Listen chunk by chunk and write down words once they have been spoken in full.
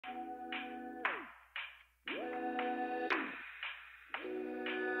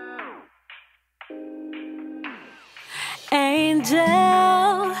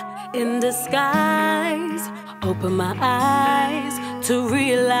Angel in disguise, open my eyes to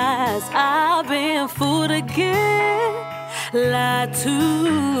realize I've been fooled again, lied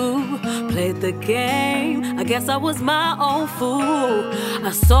to, played the game. I guess I was my own fool.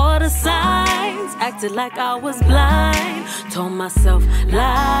 I saw the signs, acted like I was blind, told myself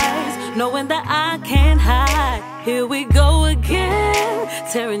lies, knowing that I can't hide. Here we go again,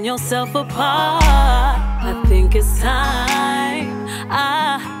 tearing yourself apart. I think it's time.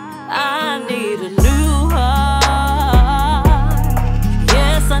 I need a new heart.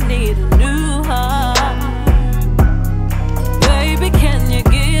 Yes, I need a new heart. Baby, can you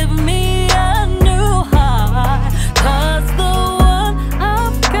give me a new heart? 'Cause the one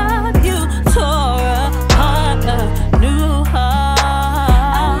I've got, you tore apart. A new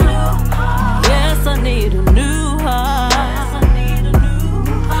heart. Yes, I need a new heart.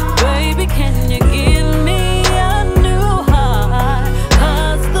 Baby, can you give me a new heart?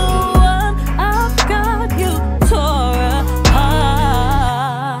 'Cause the one I've got, you tore apart.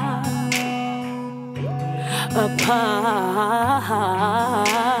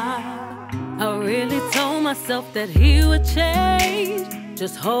 I really told myself that he would change.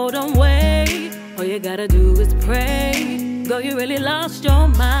 Just hold on, wait. All you gotta do is pray. Girl, you really lost your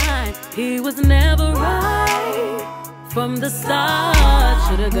mind. He was never right from the start.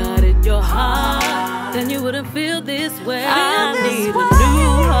 Should've guarded your heart, then you wouldn't feel this way. I need a new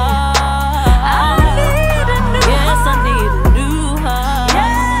heart. Yes, I need a new heart.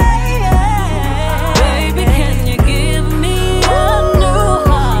 Baby, can you give me a new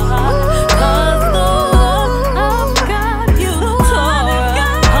heart? 'Cause the one I've got, you tore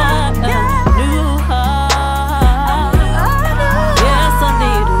apart. A new heart. Yes, I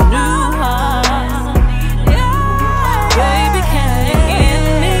need a new heart. Baby, can you give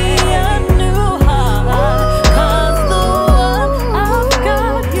me a new heart? 'Cause the one I've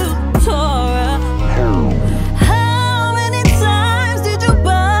got, you tore apart. How many times did you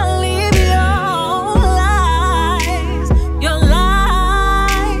believe your lies? Your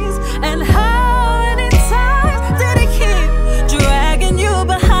lies. And how many times did he keep dragging you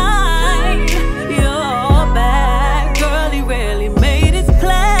behind your back? Girl, he really made his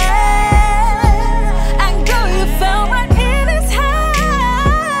plan. And girl, you fell right in his hands.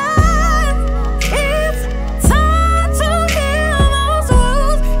 It's time to heal those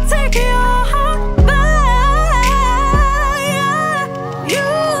wounds. Take your heart back. You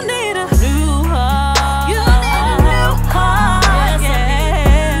need a new heart. You need a new heart. Yeah.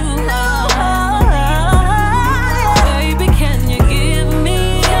 New heart. Baby, can you give me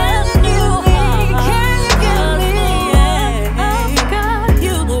a new heart? Can you give me? I've got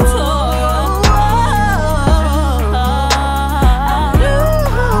you tore apart.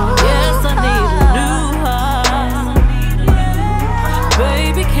 Yes, I need a new heart.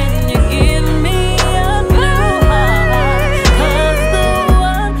 Baby, can you give me a new heart? 'Cause the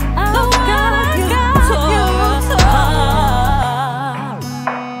one I've got, you tore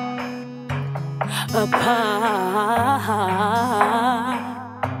apart.